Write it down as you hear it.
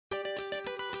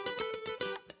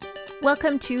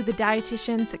Welcome to the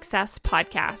Dietitian Success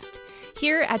Podcast.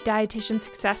 Here at Dietitian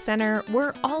Success Center,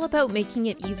 we're all about making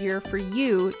it easier for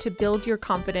you to build your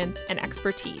confidence and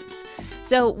expertise.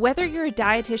 So whether you're a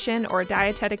dietitian or a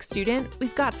dietetic student,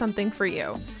 we've got something for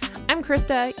you. I'm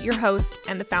Krista, your host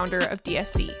and the founder of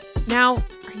DSC. Now,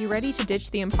 are you ready to ditch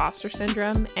the imposter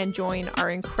syndrome and join our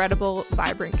incredible,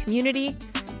 vibrant community?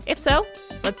 If so,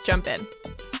 let's jump in.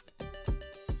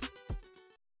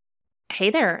 Hey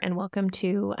there, and welcome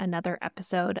to another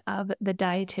episode of the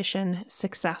Dietitian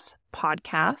Success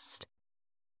Podcast.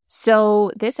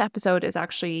 So this episode is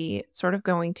actually sort of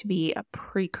going to be a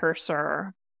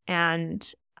precursor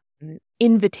and an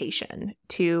invitation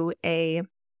to a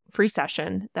free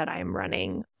session that I am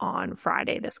running on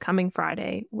Friday, this coming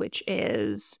Friday, which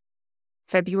is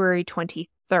February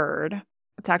 23rd.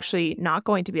 It's actually not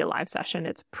going to be a live session.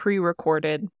 It's a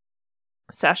pre-recorded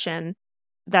session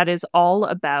that is all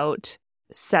about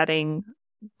setting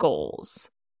goals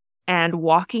and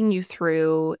walking you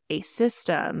through a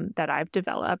system that I've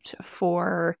developed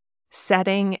for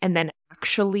setting and then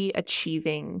actually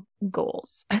achieving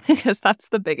goals. Because that's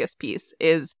the biggest piece.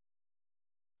 Is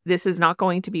this is not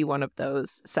going to be one of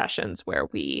those sessions where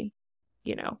we,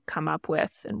 come up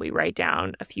with and we write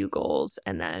down a few goals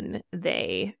and then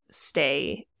they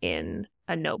stay in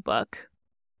a notebook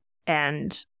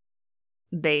and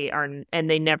they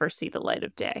never see the light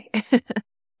of day.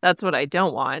 That's what I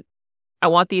don't want. I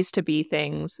want these to be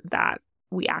things that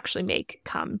we actually make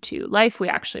come to life. We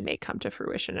actually make come to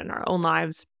fruition in our own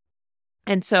lives.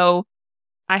 And so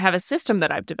I have a system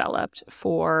that I've developed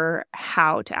for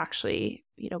how to actually,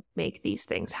 make these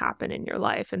things happen in your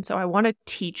life. And so I want to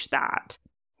teach that.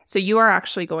 So you are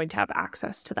actually going to have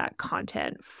access to that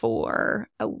content for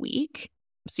a week.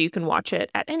 So you can watch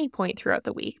it at any point throughout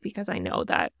the week, because I know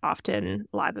that often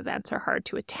live events are hard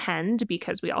to attend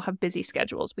because we all have busy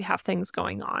schedules. We have things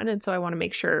going on. And so I want to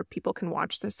make sure people can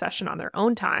watch this session on their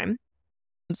own time.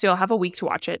 So you'll have a week to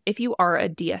watch it. If you are a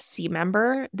DSC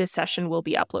member, this session will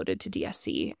be uploaded to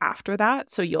DSC after that.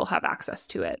 So you'll have access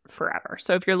to it forever.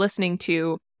 So if you're listening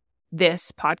to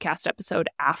this podcast episode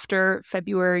after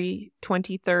February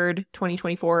 23rd,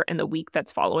 2024, and the week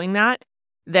that's following that,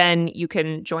 then you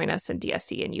can join us in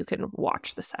DSC and you can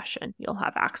watch the session. You'll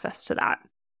have access to that.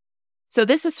 So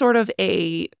this is sort of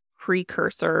a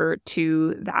precursor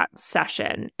to that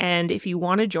session. And if you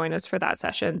want to join us for that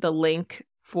session, the link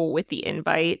with the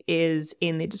invite is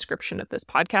in the description of this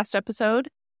podcast episode.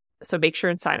 So make sure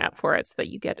and sign up for it so that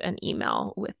you get an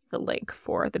email with the link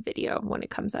for the video when it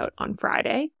comes out on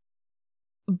Friday.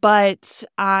 But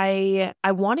I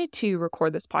wanted to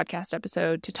record this podcast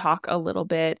episode to talk a little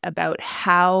bit about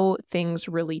how things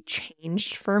really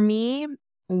changed for me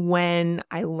when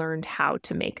I learned how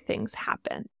to make things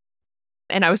happen.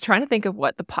 And I was trying to think of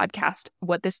what the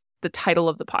title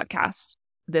of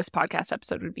this podcast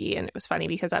episode would be. And it was funny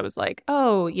because I was like,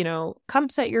 come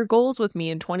set your goals with me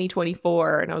in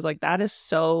 2024. And I was like, that is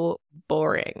so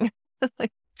boring.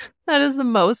 Like, that is the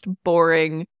most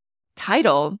boring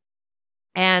title.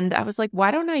 And I was like, why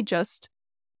don't I just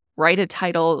write a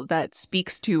title that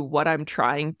speaks to what I'm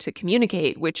trying to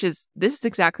communicate, this is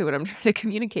exactly what I'm trying to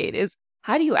communicate, is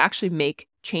how do you actually make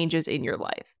changes in your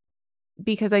life?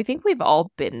 Because I think we've all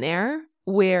been there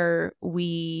where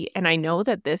and I know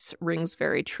that this rings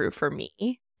very true for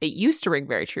me. It used to ring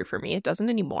very true for me. It doesn't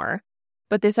anymore.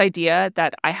 But this idea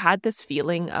that I had this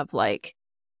feeling of like,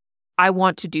 I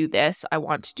want to do this. I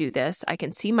want to do this. I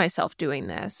can see myself doing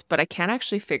this, but I can't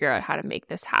actually figure out how to make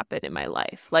this happen in my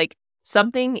life. Like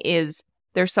there's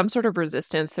some sort of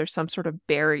resistance. There's some sort of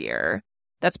barrier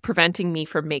that's preventing me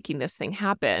from making this thing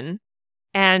happen.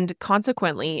 And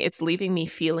consequently, it's leaving me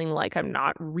feeling like I'm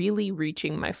not really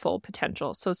reaching my full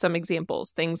potential. So some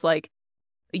examples, things like,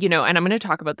 and I'm going to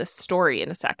talk about this story in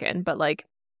a second, but like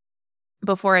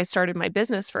before I started my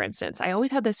business, for instance, I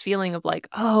always had this feeling of like,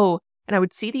 and I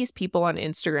would see these people on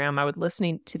Instagram. I would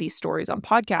listen to these stories on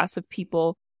podcasts of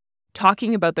people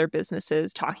talking about their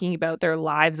businesses, talking about their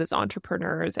lives as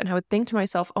entrepreneurs. And I would think to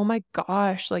myself, oh my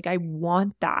gosh, like I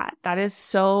want that. That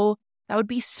would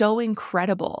be so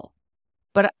incredible.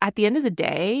 But at the end of the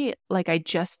day, like I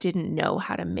just didn't know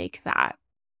how to make that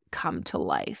come to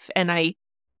life. And I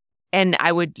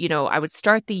would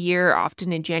start the year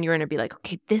often in January and I'd be like,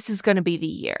 okay, this is going to be the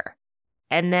year.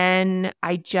 And then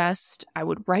I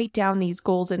would write down these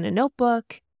goals in a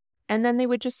notebook and then they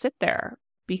would just sit there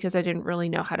because I didn't really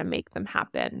know how to make them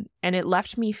happen. And it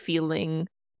left me feeling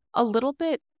a little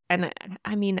bit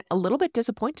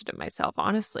disappointed in myself,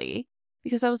 honestly,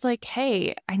 because I was like,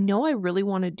 hey, I know I really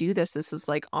want to do this. This is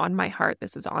like on my heart.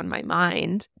 This is on my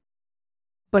mind.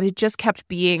 But it just kept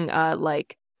being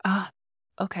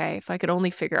okay, if I could only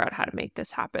figure out how to make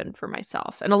this happen for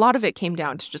myself. And a lot of it came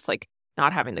down to just like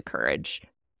not having the courage,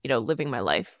 living my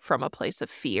life from a place of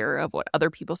fear of what other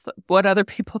people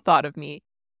thought of me,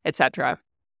 etc.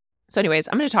 So anyways,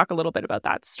 I'm going to talk a little bit about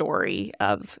that story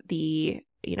of the,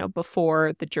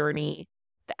 before, the journey,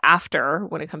 the after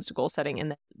when it comes to goal setting,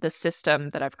 and the system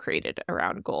that I've created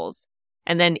around goals.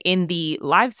 And then in the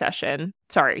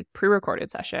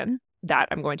pre-recorded session that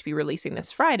I'm going to be releasing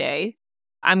this Friday,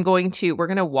 we're going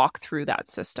to walk through that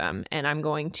system, and I'm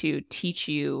going to teach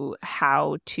you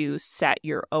how to set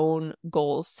your own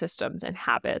goals, systems, and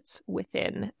habits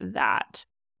within that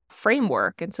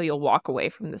framework. And so you'll walk away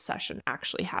from the session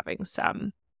actually having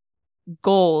some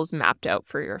goals mapped out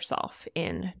for yourself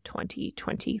in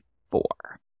 2024.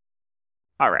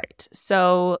 All right,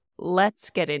 so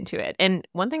let's get into it. And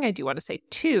one thing I do want to say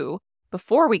too,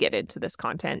 before we get into this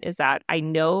content, is that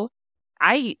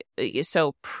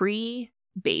so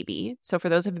pre-baby, so for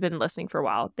those who have been listening for a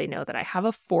while, they know that I have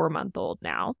a 4-month-old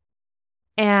now.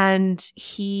 And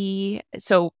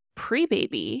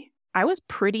pre-baby, I was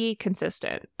pretty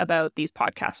consistent about these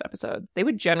podcast episodes. They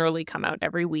would generally come out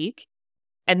every week.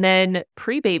 And then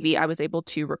pre-baby, I was able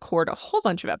to record a whole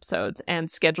bunch of episodes and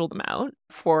schedule them out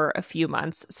for a few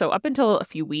months. So up until a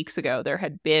few weeks ago, there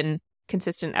had been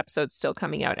consistent episodes still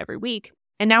coming out every week.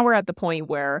 And now we're at the point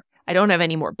where I don't have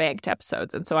any more banked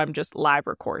episodes. And so I'm just live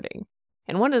recording.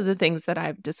 And one of the things that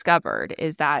I've discovered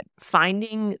is that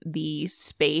finding the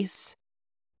space,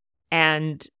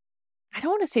 and I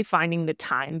don't want to say finding the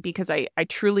time, because I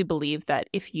truly believe that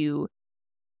if you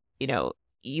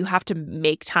have to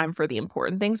make time for the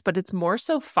important things, but it's more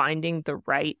so finding the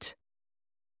right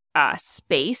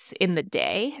space in the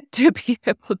day to be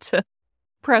able to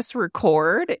press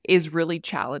record is really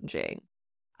challenging.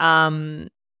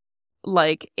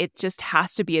 Like it just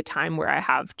has to be a time where I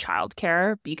have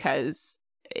childcare, because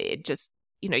it just,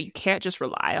 you can't just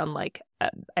rely on like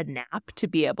a nap to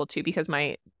be able to, because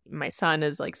my son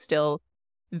is like still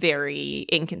very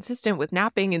inconsistent with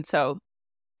napping. And so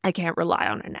I can't rely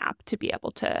on a nap to be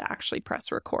able to actually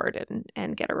press record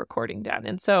and get a recording done.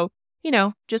 And so,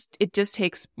 it just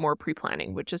takes more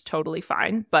pre-planning, which is totally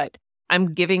fine. But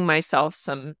I'm giving myself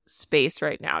some space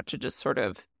right now to just sort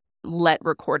of let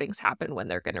recordings happen when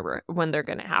they're going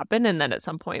to happen. And then at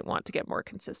some point want to get more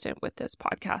consistent with this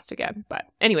podcast again. But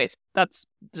anyways, that's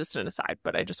just an aside,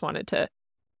 but I just wanted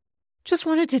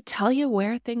to tell you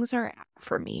where things are at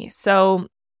for me. So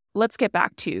let's get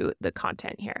back to the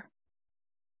content here.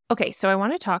 Okay, so I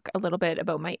want to talk a little bit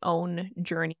about my own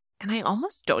journey. And I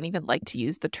almost don't even like to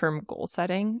use the term goal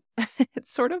setting.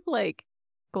 It's sort of like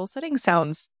goal setting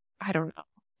sounds, I don't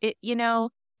know.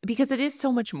 Because it is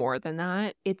so much more than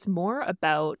that. It's more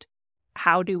about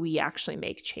how do we actually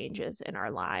make changes in our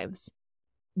lives.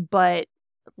 But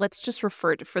let's just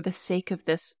refer to, for the sake of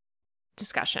this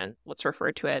discussion, let's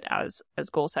refer to it as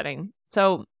goal setting.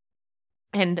 So,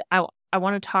 and I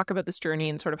want to talk about this journey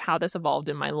and sort of how this evolved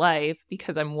in my life,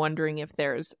 because I'm wondering if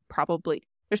there's probably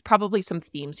some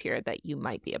themes here that you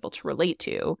might be able to relate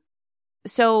to.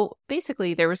 So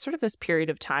basically, there was sort of this period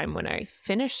of time when I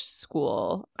finished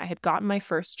school. I had gotten my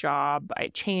first job. I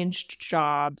changed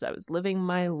jobs. I was living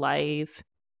my life.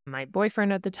 My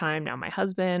boyfriend at the time, now my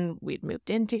husband, we'd moved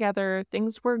in together.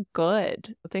 Things were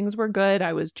good.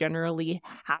 I was generally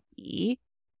happy.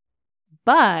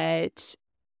 But,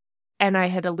 and I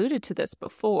had alluded to this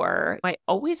before, I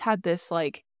always had this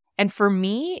like, and for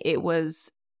me, it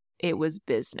was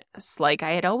business. Like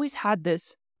I had always had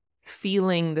this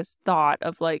feeling, this thought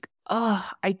of like,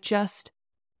 I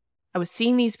was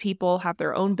seeing these people have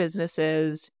their own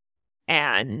businesses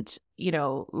and,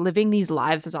 living these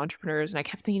lives as entrepreneurs. And I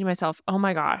kept thinking to myself, oh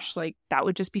my gosh, like that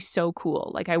would just be so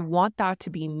cool. Like I want that to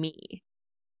be me.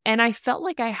 And I felt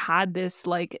like I had this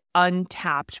like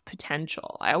untapped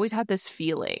potential. I always had this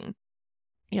feeling,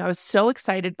 I was so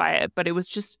excited by it, but it was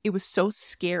so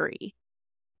scary.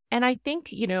 And I think,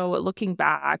 looking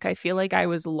back, I feel like I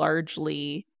was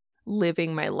largely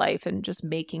living my life and just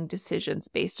making decisions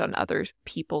based on other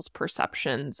people's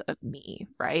perceptions of me,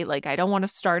 right? Like, I don't want to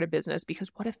start a business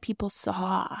because what if people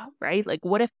saw, right? Like,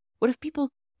 what if people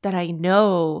that I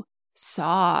know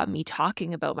saw me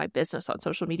talking about my business on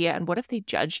social media, and what if they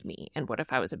judged me, and what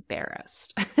if I was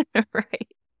embarrassed,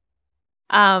 right?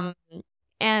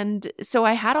 And so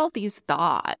I had all these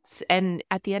thoughts, and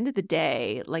at the end of the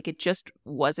day, like it just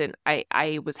wasn't,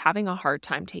 I was having a hard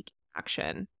time taking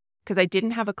action because I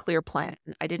didn't have a clear plan.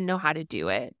 I didn't know how to do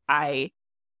it. I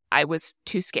was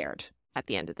too scared at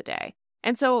the end of the day.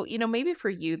 And so, maybe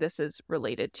for you, this is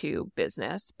related to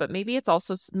business, but maybe it's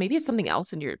something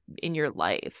else in your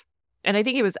life. And I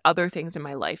think it was other things in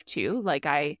my life too. Like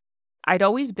I I'd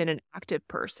always been an active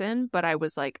person, but I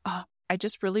was like, oh, I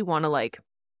just really want to like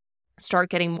start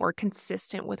getting more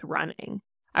consistent with running.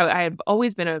 I have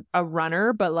always been a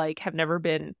runner, but like have never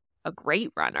been a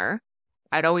great runner.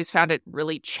 I'd always found it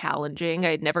really challenging.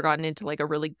 I'd never gotten into like a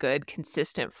really good,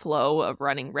 consistent flow of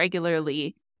running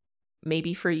regularly.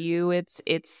 Maybe for you, it's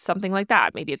something like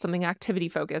that. Maybe it's something activity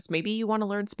focused. Maybe you want to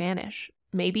learn Spanish.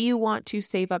 Maybe you want to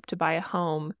save up to buy a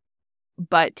home.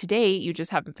 But to date, you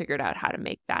just haven't figured out how to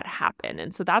make that happen.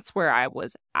 And so that's where I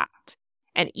was at.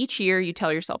 And each year you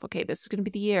tell yourself, okay, this is going to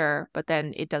be the year, but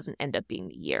then it doesn't end up being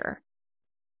the year.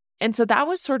 And so that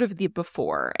was sort of the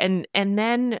before. And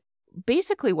then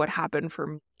basically what happened for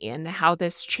me and how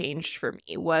this changed for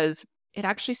me was it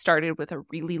actually started with a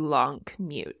really long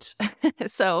commute.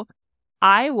 So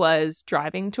I was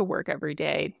driving to work every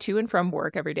day, to and from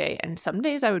work every day. And some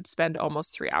days I would spend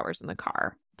almost 3 hours in the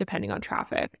car, depending on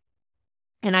traffic.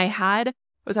 And I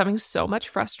was having so much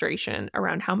frustration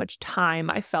around how much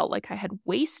time I felt like I had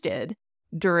wasted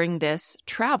during this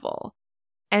travel.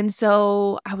 And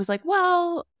so I was like,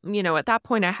 well, at that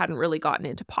point, I hadn't really gotten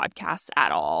into podcasts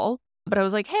at all. But I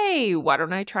was like, hey, why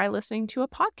don't I try listening to a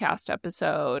podcast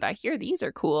episode? I hear these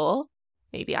are cool.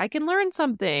 Maybe I can learn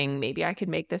something. Maybe I can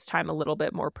make this time a little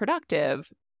bit more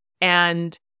productive.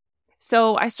 And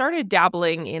so I started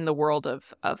dabbling in the world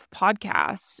of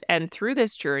podcasts. And through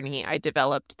this journey, I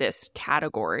developed this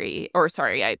category,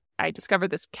 I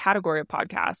discovered this category of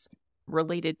podcasts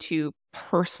related to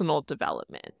personal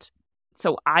development.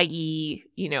 So i.e.,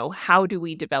 how do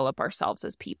we develop ourselves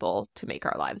as people to make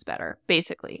our lives better,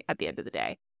 basically, at the end of the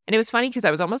day. And it was funny because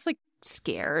I was almost like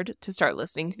scared to start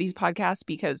listening to these podcasts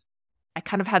because I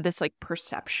kind of had this like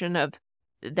perception of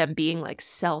them being like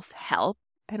self-help.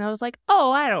 And I was like,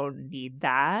 oh, I don't need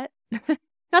that.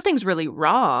 Nothing's really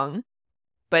wrong.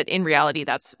 But in reality,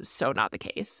 that's so not the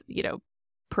case.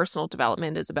 Personal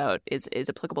development is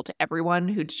applicable to everyone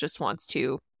who just wants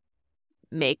to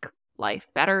make life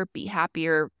better, be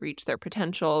happier, reach their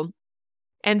potential.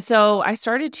 And so I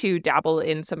started to dabble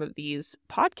in some of these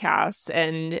podcasts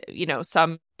and,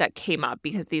 some that came up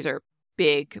because these are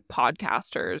big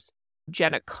podcasters.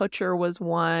 Jenna Kutcher was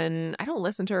one. I don't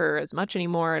listen to her as much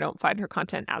anymore. I don't find her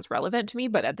content as relevant to me,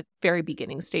 but at the very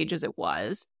beginning stages it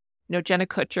was. Jenna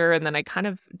Kutcher, and then I kind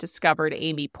of discovered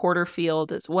Amy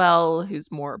Porterfield as well,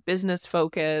 who's more business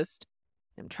focused.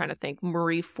 I'm trying to think.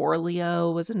 Marie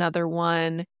Forleo was another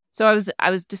one. So I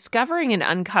was discovering and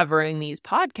uncovering these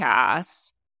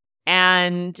podcasts,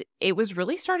 and it was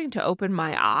really starting to open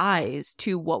my eyes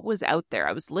to what was out there.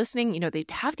 I was listening,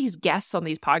 they'd have these guests on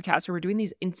these podcasts who were doing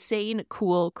these insane,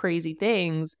 cool, crazy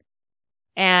things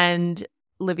and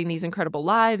living these incredible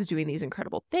lives, doing these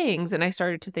incredible things. And I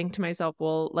started to think to myself,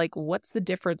 well, like, what's the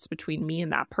difference between me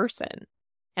and that person?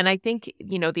 And I think,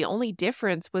 the only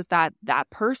difference was that that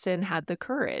person had the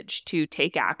courage to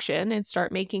take action and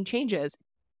start making changes.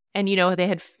 And, they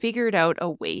had figured out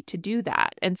a way to do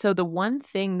that. And so the one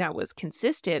thing that was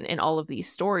consistent in all of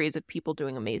these stories of people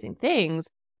doing amazing things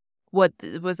was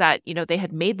that, they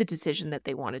had made the decision that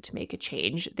they wanted to make a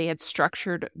change. They had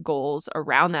structured goals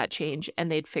around that change, and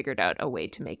they'd figured out a way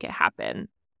to make it happen.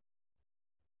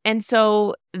 And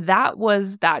so that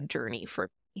was that journey for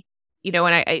me.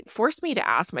 And it forced me to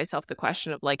ask myself the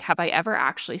question of like, have I ever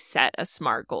actually set a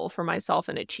SMART goal for myself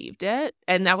and achieved it?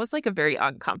 And that was like a very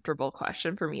uncomfortable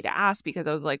question for me to ask because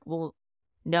I was like, well,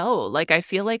 no, like I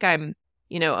feel like I'm,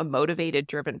 a motivated,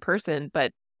 driven person,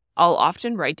 but I'll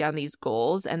often write down these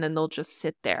goals and then they'll just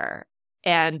sit there.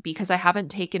 And because I haven't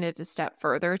taken it a step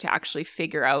further to actually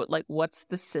figure out like what's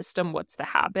the system, what's the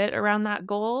habit around that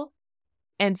goal.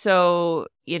 And so,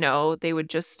 they would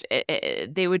just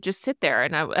sit there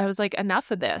and I was like, enough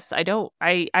of this.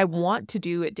 I want to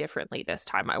do it differently this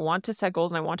time. I want to set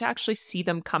goals and I want to actually see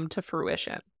them come to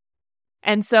fruition.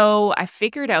 And so I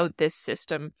figured out this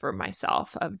system for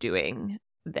myself of doing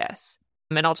this.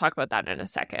 And I'll talk about that in a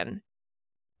second.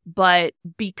 But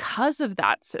because of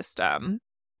that system,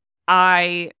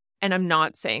 and I'm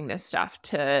not saying this stuff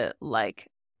to like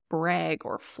brag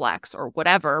or flex or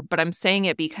whatever, but I'm saying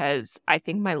it because I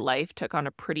think my life took on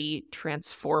a pretty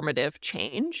transformative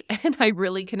change. And I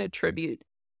really can attribute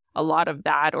a lot of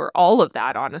that, or all of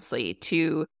that, honestly,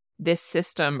 to this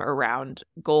system around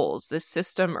goals, this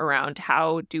system around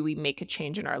how do we make a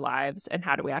change in our lives and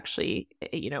how do we actually,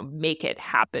 make it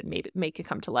happen, make it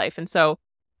come to life. And so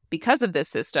because of this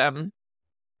system,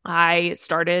 I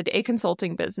started a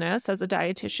consulting business as a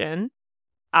dietitian.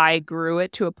 I grew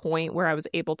it to a point where I was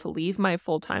able to leave my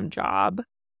full-time job.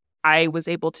 I was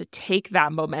able to take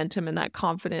that momentum and that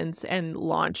confidence and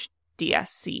launch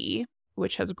DSC,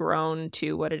 which has grown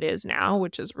to what it is now,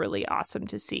 which is really awesome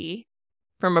to see.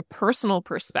 From a personal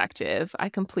perspective, I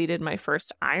completed my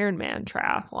first Ironman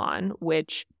triathlon,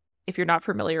 which, if you're not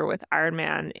familiar with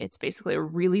Ironman, it's basically a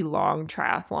really long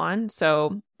triathlon.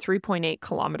 So 3.8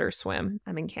 kilometer swim.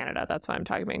 I'm in Canada. That's why I'm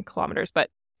talking about kilometers.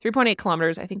 But 3.8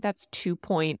 kilometers, I think that's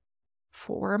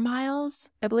 2.4 miles,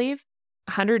 I believe.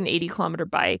 180 kilometer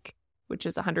bike, which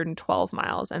is 112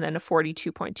 miles. And then a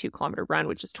 42.2 kilometer run,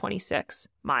 which is 26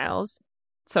 miles.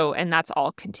 So, and that's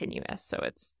all continuous. So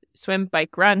it's swim,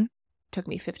 bike, run. Took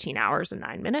me 15 hours and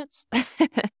 9 minutes.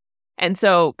 And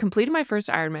so completed my first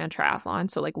Ironman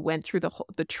triathlon. So like went through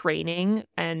the training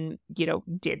and,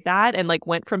 did that, and like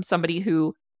went from somebody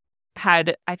who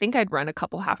had, I think I'd run a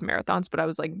couple half marathons, but I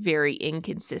was like very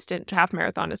inconsistent. Half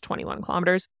marathon is 21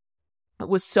 kilometers. I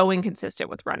was so inconsistent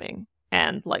with running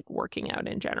and like working out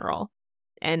in general,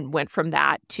 and went from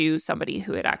that to somebody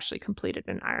who had actually completed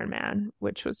an Ironman,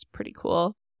 which was pretty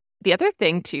cool. The other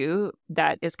thing too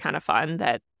that is kind of fun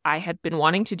that I had been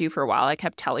wanting to do for a while, I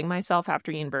kept telling myself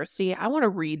after university, I want to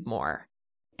read more.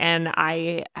 And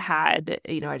I had,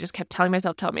 I just kept telling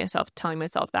myself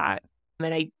that.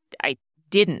 And I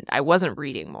didn't. I wasn't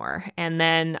reading more. And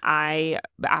then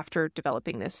after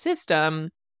developing this system,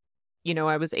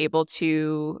 I was able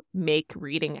to make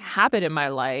reading a habit in my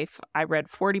life. I read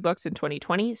 40 books in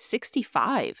 2020,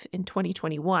 65 in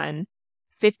 2021,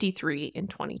 53 in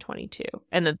 2022,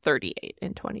 and then 38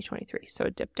 in 2023. So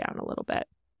it dipped down a little bit.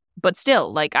 But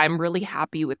still, like, I'm really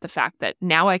happy with the fact that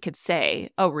now I could say,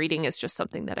 oh, reading is just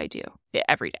something that I do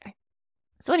every day.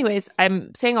 So anyways,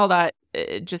 I'm saying all that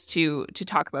just to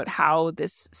talk about how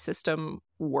this system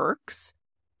works.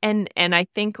 And I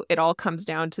think it all comes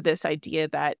down to this idea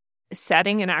that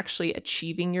setting and actually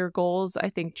achieving your goals, I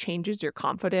think, changes your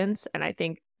confidence. And I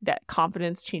think that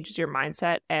confidence changes your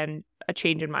mindset, and a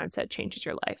change in mindset changes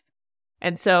your life.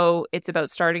 And so it's about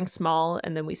starting small,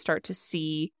 and then we start to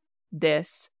see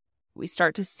this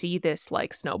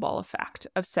like snowball effect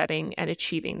of setting and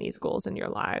achieving these goals in your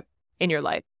life.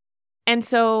 And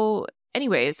so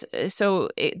anyways,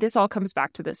 this all comes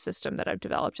back to this system that I've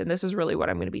developed. And this is really what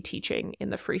I'm going to be teaching in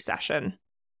the free session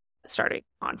starting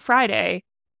on Friday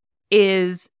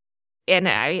and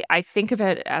I think of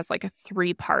it as like a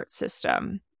 3-part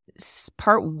system.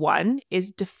 Part 1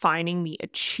 is defining the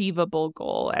achievable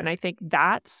goal. And I think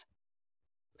that's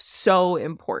so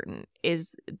important,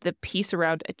 is the piece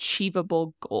around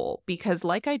achievable goal. Because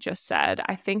like I just said,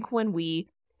 I think when we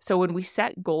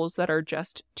set goals that are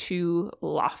just too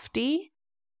lofty,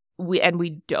 we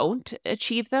don't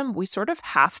achieve them, we sort of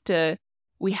have to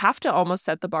almost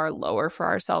set the bar lower for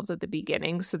ourselves at the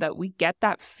beginning, so that we get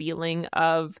that feeling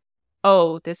of,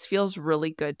 oh, this feels really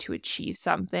good to achieve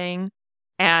something,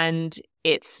 and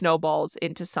it snowballs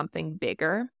into something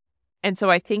bigger. And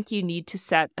so I think you need to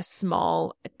set a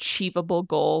small, achievable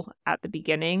goal at the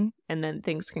beginning, and then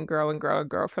things can grow and grow and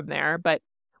grow from there. But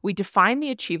we define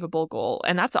the achievable goal,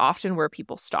 and that's often where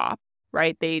people stop,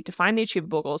 right? They define the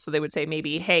achievable goal. So they would say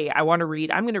maybe, hey, I'm going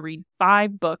to read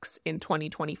 5 books in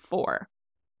 2024.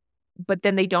 But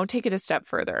then they don't take it a step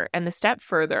further. And the step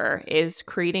further is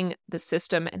creating the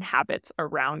system and habits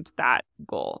around that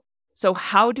goal. So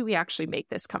how do we actually make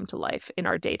this come to life in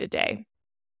our day-to-day?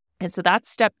 And so that's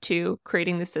step 2,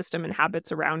 creating the system and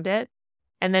habits around it.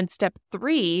 And then step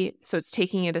 3, so it's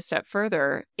taking it a step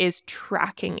further, is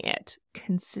tracking it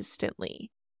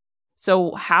consistently.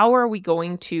 So how are we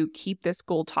going to keep this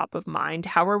goal top of mind?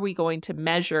 How are we going to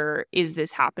measure, is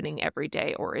this happening every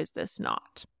day or is this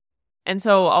not? And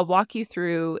so I'll walk you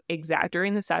through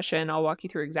during the session, I'll walk you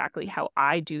through exactly how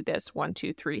I do this 1,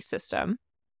 2, 3 system.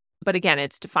 But again,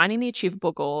 it's defining the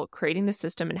achievable goal, creating the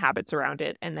system and habits around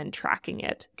it, and then tracking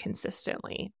it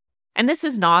consistently. And this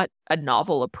is not a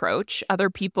novel approach. Other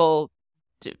people,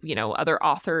 other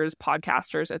authors,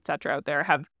 podcasters, etc. out there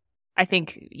have, I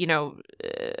think,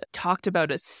 talked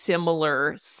about a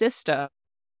similar system.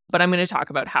 But I'm going to talk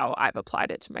about how I've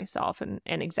applied it to myself and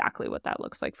exactly what that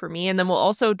looks like for me. And then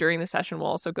during the session, we'll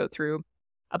also go through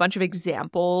a bunch of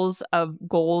examples of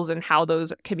goals and how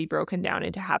those can be broken down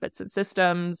into habits and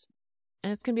systems.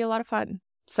 And it's going to be a lot of fun.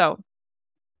 So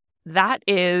that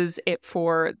is it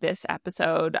for this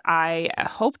episode. I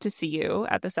hope to see you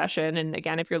at the session. And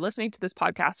again, if you're listening to this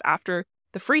podcast after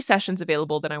the free session's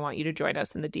available, then I want you to join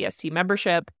us in the DSC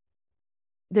membership.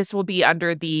 This will be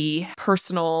under the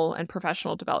personal and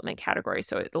professional development category.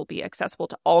 So it'll be accessible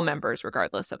to all members,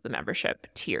 regardless of the membership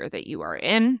tier that you are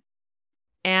in.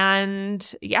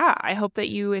 And yeah, I hope that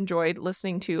you enjoyed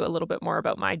listening to a little bit more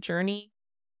about my journey.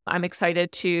 I'm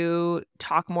excited to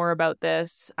talk more about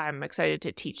this. I'm excited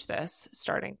to teach this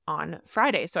starting on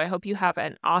Friday. So I hope you have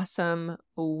an awesome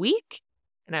week,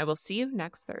 and I will see you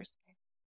next Thursday.